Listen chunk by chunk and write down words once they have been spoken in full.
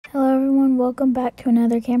welcome back to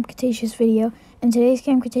another Camp Cretaceous video. In today's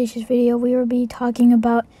Camp Cretaceous video, we will be talking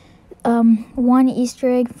about one Easter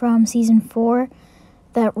egg from Season 4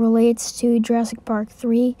 that relates to Jurassic Park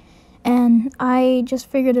 3. And I just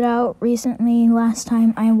figured it out recently, last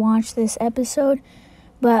time I watched this episode,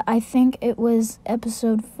 but I think it was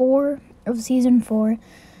episode 4 of Season 4.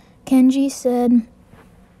 Kenji said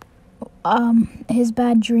his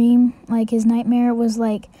bad dream, like his nightmare, was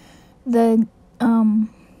like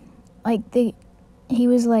he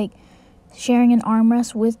was like sharing an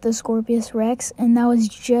armrest with the Scorpius Rex, and that was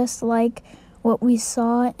just like what we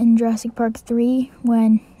saw in Jurassic Park 3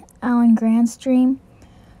 when Alan Grant's dream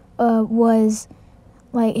was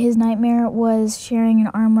like his nightmare was sharing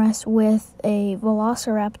an armrest with a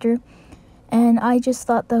velociraptor. And I just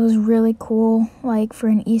thought that was really cool, like for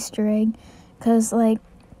an Easter egg, because like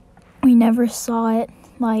we never saw it,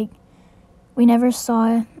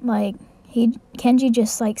 Kenji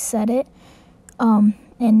just like said it,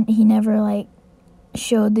 and he never like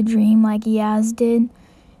showed the dream like Yaz did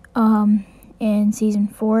in Season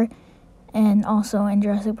 4, and also in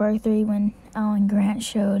Jurassic Park 3 when Alan Grant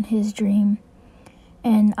showed his dream.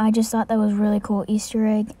 And I just thought that was really cool Easter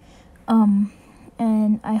egg.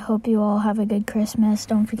 And I hope you all have a good Christmas.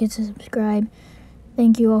 Don't forget to subscribe.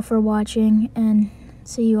 Thank you all for watching, and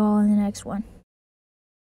see you all in the next one.